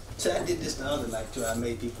 So I did this the other night too. I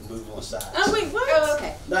made people move on sides. Oh wait, what? Oh,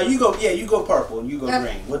 okay. Now you go, you go purple and you go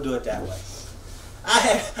green. We'll do it that way. I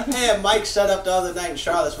had Mike set up the other night in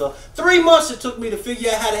Charlottesville. 3 months it took me to figure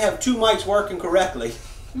out how to have 2 mics working correctly.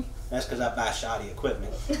 That's because I buy shoddy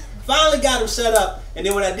equipment. Finally got them set up, and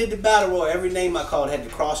then when I did the battle royal, every name I called had to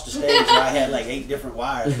cross the stage, and I had like 8 different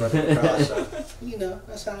wires running across. So, you know,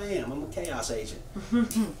 that's how I am. I'm a chaos agent.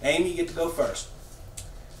 Amy, you get to go first.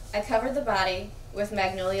 I covered the body with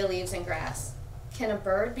magnolia leaves and grass. Can a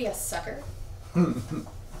bird be a sucker?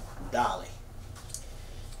 Dolly.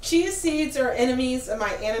 Chia seeds are enemies of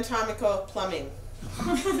my anatomical plumbing.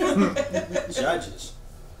 Judges.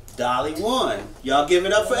 Dolly won. Y'all give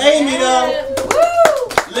it up for Amy, though.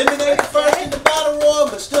 Woo! Eliminated first in the battle royal,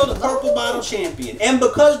 but still the purple bottle champion. And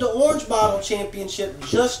because the orange bottle championship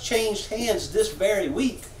just changed hands this very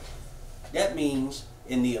week, that means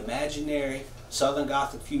in the imaginary Southern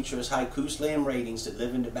Gothic Futurist Haiku Slam ratings that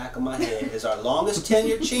live in the back of my head, as our longest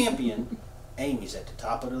tenured champion, Amy's at the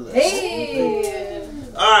top of the list. Hey!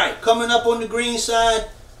 All right, coming up on the green side.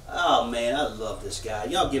 Oh man, I love this guy.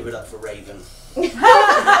 Y'all give it up for Raven. And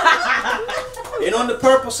on the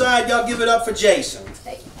purple side, y'all give it up for Jason.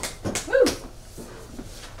 Hey. Woo!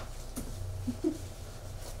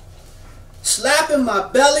 Slapping my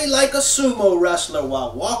belly like a sumo wrestler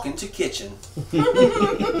while walking to kitchen.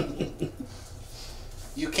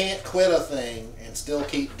 You can't quit a thing and still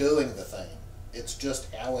keep doing the thing. It's just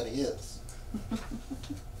how it is.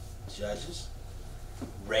 Judges,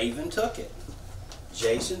 Raven took it.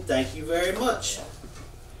 Jason, thank you very much.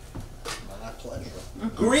 My pleasure.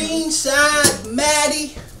 Green side,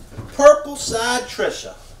 Maddie. Purple side,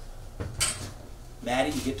 Trisha.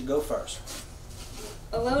 Maddie, you get to go first.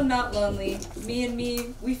 Alone, not lonely. Me and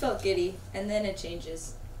me, we felt giddy, and then it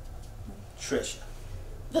changes. Trisha.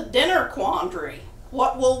 The dinner quandary.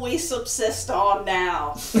 What will we subsist on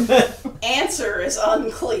now? Answer is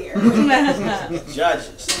unclear.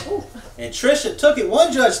 Judges. And Trisha took it.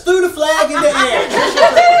 One judge threw the flag in the air.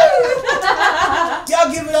 Y'all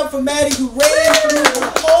give it up for Maddie, who ran through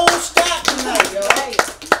the whole stack tonight, y'all.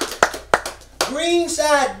 Green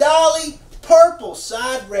side, Dolly. Purple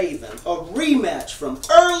side, Raven. A rematch from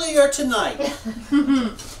earlier tonight.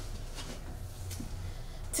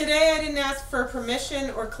 Today I didn't ask for permission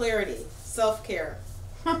or clarity. Self-care.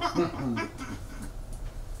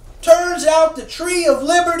 Turns out the tree of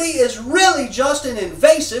liberty is really just an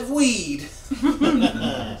invasive weed.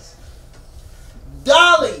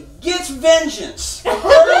 Dolly gets vengeance. Put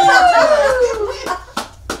an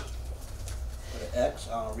X.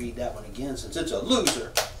 I'll read that one again since it's a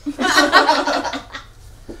loser.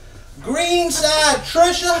 Green side,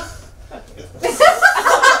 Trisha.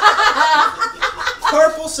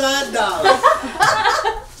 Purple side, Dolly.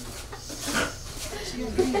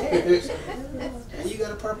 And you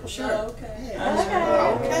got a purple shirt. Oh, okay.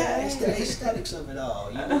 Yeah, it's the aesthetics of it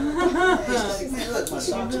all. You know? Aesthetic, man, look, my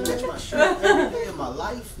socks match my shirt every day of my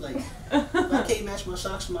life. Like, if I can't match my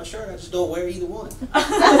socks to my shirt, I just don't wear either one.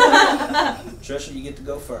 Trisha, you get to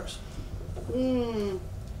go first.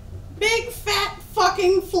 Big fat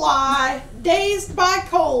fucking fly, dazed by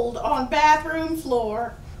cold on bathroom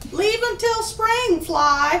floor. Leave until spring,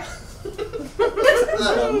 fly.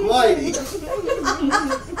 Almighty.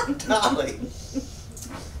 Dolly.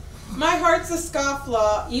 My heart's a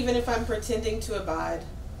scofflaw, even if I'm pretending to abide.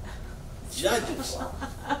 Judges.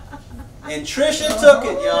 And Trisha took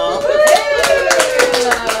it, y'all.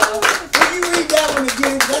 Can you read that one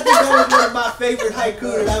again? I think that was one of my favorite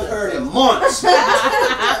haiku that I've heard in months.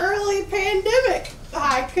 Early pandemic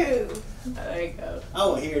haiku. There you go. I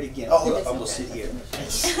want to hear it again. Oh, hold up. I'm going to sit here.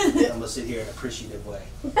 I'm going to sit here in an appreciative way.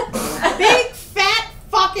 Big fat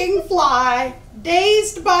fucking fly,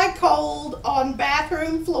 dazed by cold on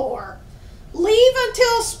bathroom floor. Leave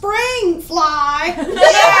until spring, fly.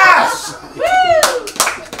 Yes! Woo!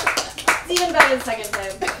 It's even better the second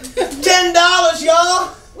time. $10,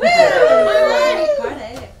 y'all! Woo! Alright.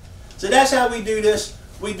 Party. So that's how we do this.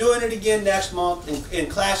 We're doing it again next month in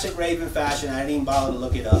classic Raven fashion. I didn't even bother to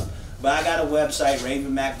look it up. But I got a website,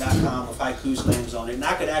 ravenmack.com, with haiku slams on it. And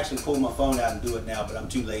I could actually pull my phone out and do it now, but I'm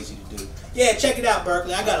too lazy to do. Yeah, check it out,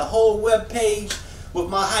 Berkeley. I got a whole web page with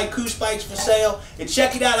my haiku spikes for sale. And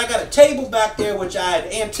check it out, I got a table back there which I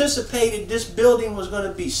had anticipated this building was going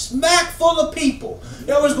to be smack full of people.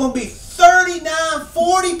 There was going to be 39,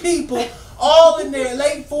 40 people, all in their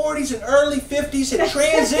late 40s and early 50s, had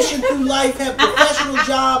transitioned through life, had professional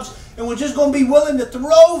jobs, and were just going to be willing to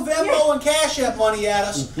throw Venmo and Cash App money at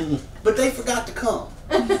us, but they forgot to come.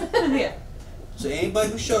 Yeah. So anybody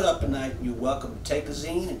who showed up tonight, you're welcome to take a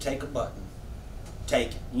zine and take a button.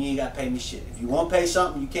 Take it. You ain't got to pay me shit. If you want to pay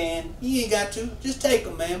something, you can. You ain't got to. Just take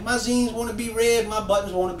them, man. My zines want to be read. My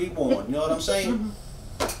buttons want to be worn. You know what I'm saying?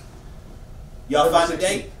 Y'all find the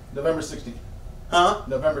date? November 16th. Huh?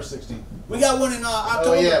 November 16th. We got one in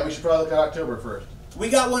October. Oh yeah, we should probably look at October first. We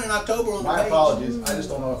got one in October on the My page. apologies. I just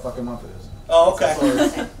don't know what fucking month it is. Oh,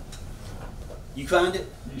 okay. You found it?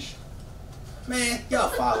 Yeesh. Man, y'all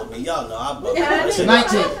follow me. Y'all know I'm looking. It's the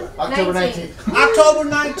 19th. October 19th. October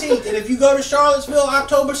 19th. And if you go to Charlottesville,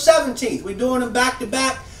 October 17th. We're doing them back to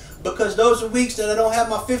back because those are weeks that I don't have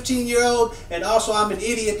my 15-year-old, and also I'm an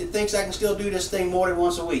idiot that thinks I can still do this thing more than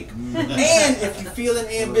once a week. And if you're feeling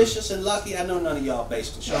ambitious and lucky, I know none of y'all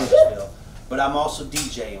based in Charlottesville, but I'm also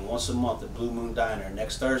DJing once a month at Blue Moon Diner.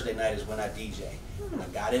 Next Thursday night is when I DJ. And I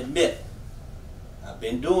gotta admit, I've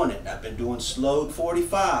been doing it. I've been doing slowed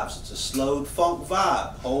 45s. It's a slowed funk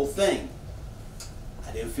vibe, whole thing.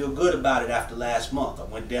 I didn't feel good about it after last month. I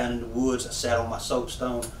went down in the woods, I sat on my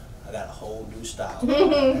soapstone. I got a whole new style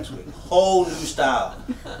next week. Whole new style.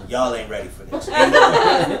 Y'all ain't ready for this.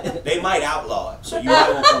 They might outlaw it, so you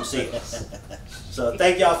might want to come see it. So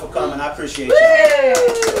thank y'all for coming. I appreciate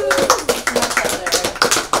y'all.